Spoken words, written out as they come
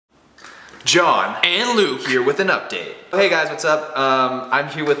John, and Luke here with an update. Hey guys, what's up? I'm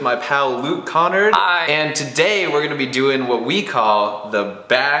here with my pal Luke Conard. Hi. And today we're gonna be doing what we call the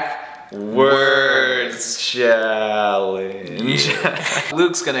backwards challenge.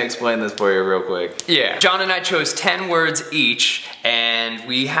 Luke's gonna explain this for you real quick. Yeah. John and I chose 10 words each, and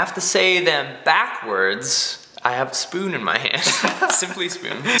we have to say them backwards. I have a spoon in my hand. Simply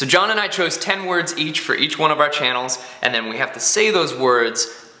spoon. So John and I chose 10 words each for each one of our channels, and then we have to say those words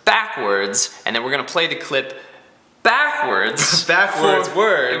backwards, and then we're gonna play the clip backwards. Backwards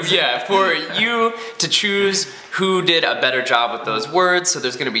words. Yeah, for you to choose who did a better job with those words. So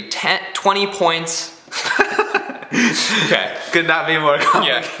there's gonna be 20 points. Okay. Could not be more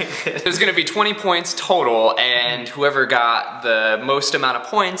complicated. Yeah. There's gonna be 20 points total, and whoever got the most amount of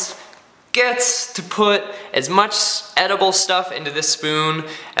points gets to put as much edible stuff into this spoon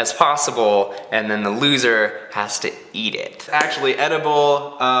as possible, and then the loser has to eat it. Actually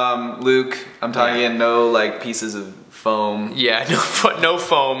edible, Luke, I'm talking no like pieces of foam. Yeah, no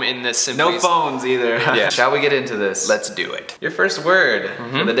foam in this simply. No phones either. Yeah. Shall we get into this? Let's do it. Your first word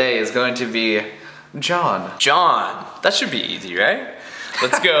for the day is going to be John. John. That should be easy, right?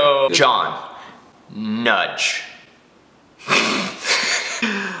 Let's go. John. Nudge.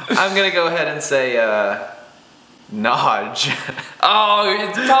 I'm gonna go ahead and say, Nodge. Oh,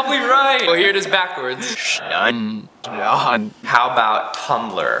 it's probably right. Well, here it is backwards. John. How about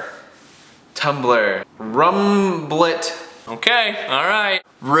tumbler? Tumbler. Rumblet. Okay, alright.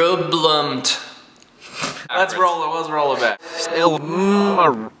 Rublumt. Let's roll it back.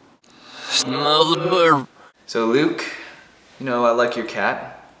 So Luke, you know I like your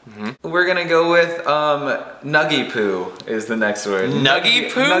cat. We're gonna go with Nuggy Poo is the next word.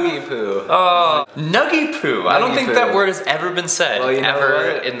 Nuggy Poo? Nuggy Poo. Oh, Nuggy Poo. I don't think Poo. that word has ever been said Well, you know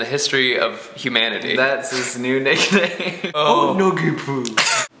ever what? in the history of humanity. That's his new nickname. Oh. Nuggy Poo.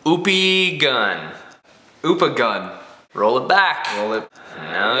 Oopie gun. Oopa gun. Roll it back. Roll it.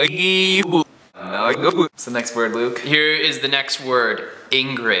 Nuggy Poo. What's the next word, Luke? Here is the next word.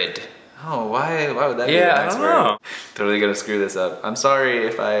 Ingrid. Oh, why would that be Yeah, the next I don't word? know. Totally gonna screw this up. I'm sorry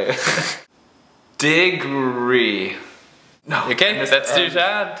if I... Degree. No. Okay, that's too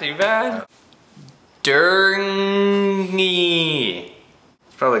bad. Too bad. Durngy.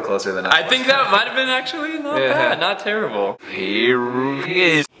 It's probably closer than I think that might have been actually not bad. Not terrible. Here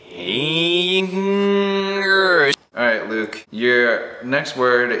is. Ingrid. Alright, Luke. Your next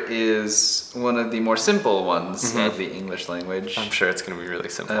word is one of the more simple ones of the English language. I'm sure it's gonna be really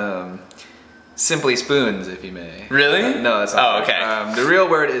simple. Simply spoons, if you may. Really? No, that's not. Oh, okay. The real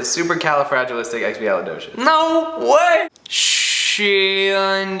word is supercalifragilisticexpialidocious. No way!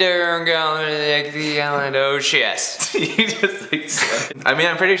 Supercalifragilisticexpialidocious. You just like said. I mean,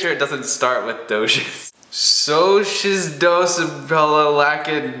 I'm pretty sure it doesn't start with docious. Socius dos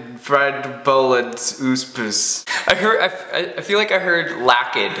lacid fried bullets uspus. I feel like I heard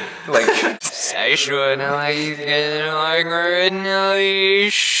lacquid. Like.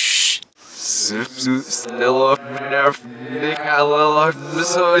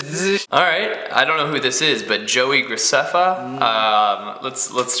 Alright, I don't know who this is, but Joey Graceffa?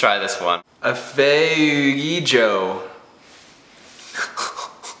 Let's try this one. Afeijo.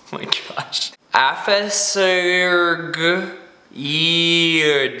 Oh my gosh. Afeserg.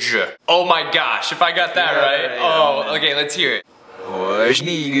 Oh my gosh, if I got that right. Oh, okay, let's hear it.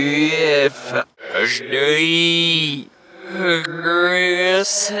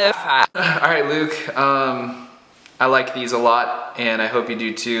 Alright, Luke, I like these a lot, and I hope you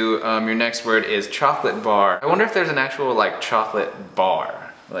do too. Your next word is chocolate bar. I wonder if there's an actual, like, chocolate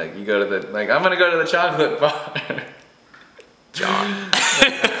bar. Like, you go to the, like, I'm gonna go to the chocolate bar. John.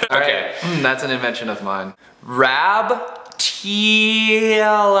 Okay, that's an invention of mine.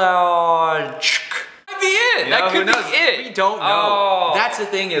 Rabtielojk. That'd be it. No, That could who knows? be it. We don't know. Oh. That's the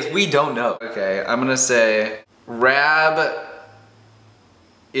thing is, we don't know. Okay, I'm gonna say Rab-il-ok.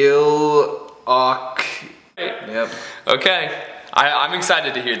 Yep. Okay, I'm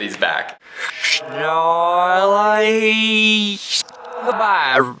excited to hear these back.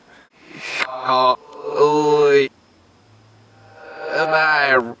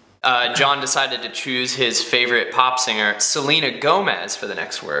 John decided to choose his favorite pop singer, Selena Gomez, for the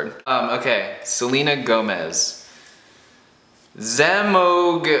next word. Okay, Selena Gomez.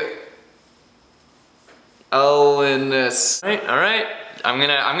 Zamog Ellenis. All right. I'm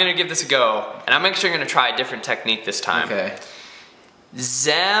gonna give this a go, and I'm actually gonna try a different technique this time. Okay.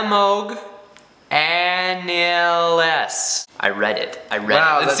 Zamog Aniles. I read it.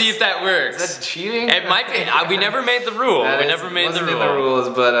 Wow, Let's see if that works. Is that cheating? It might be. We never made the rule. We never made the rule. in the rules,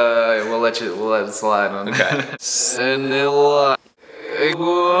 but we'll let it slide on. Okay. Senilla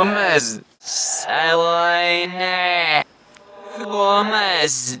Gomez. Selena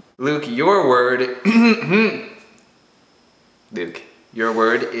Gomez. Luke, your word. Luke, your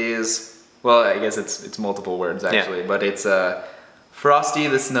word is, well, I guess it's multiple words actually, but it's Frosty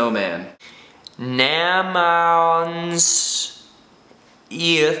the Snowman. Namans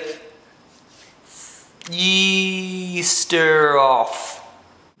Easter off.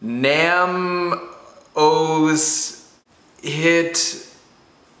 Nam-os hit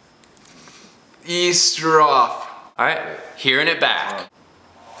Easter off. Alright, hearing it back.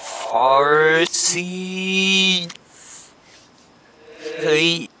 Farsi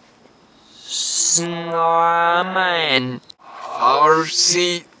Snowman.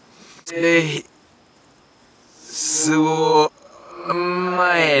 Farsi Snowman.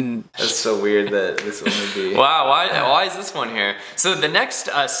 That's so weird that this one would be. Wow, why is this one here? So the next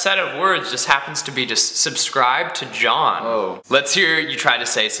set of words just happens to be just subscribe to John. Oh. Let's hear you try to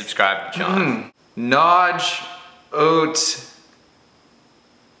say subscribe to John. Nodge oat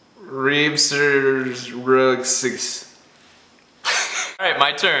Reebsers rug 6. Alright,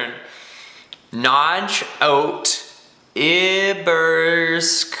 my turn. Nodge oat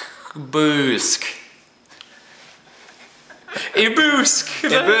Ibersk Boosk. Ibusk.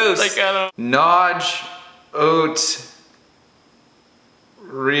 Ibusk. Like, I don't. Nodge oat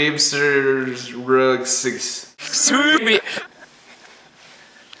Reebsers rug 6. Swoopy.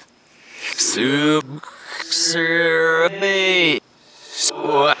 Soup.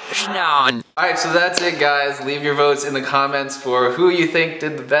 Alright, so that's it guys. Leave your votes in the comments for who you think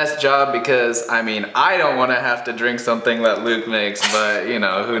did the best job, because I mean, I don't want to have to drink something that Luke makes, but you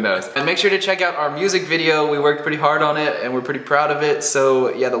know, who knows. And make sure to check out our music video. We worked pretty hard on it and we're pretty proud of it, so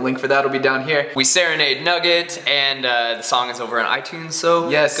yeah, the link for that will be down here. We serenade Nugget, and the song is over on iTunes, so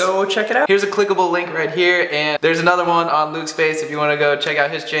yes, go check it out. Here's a clickable link right here, and there's another one on Luke's face if you want to go check out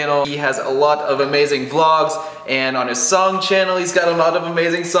his channel. He has a lot of amazing vlogs, and on his song channel he's got a lot of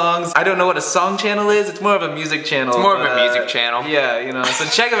amazing songs. I don't know what a song channel is, it's more of a music channel. It's more of a music channel. Yeah, you know, so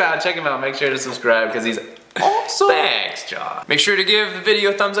check him out, make sure to subscribe because he's awesome. Thanks, John. Make sure to give the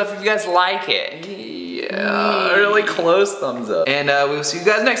video a thumbs up if you guys like it. Yeah, really close thumbs up. And we'll see you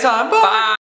guys next time. Bye! Bye.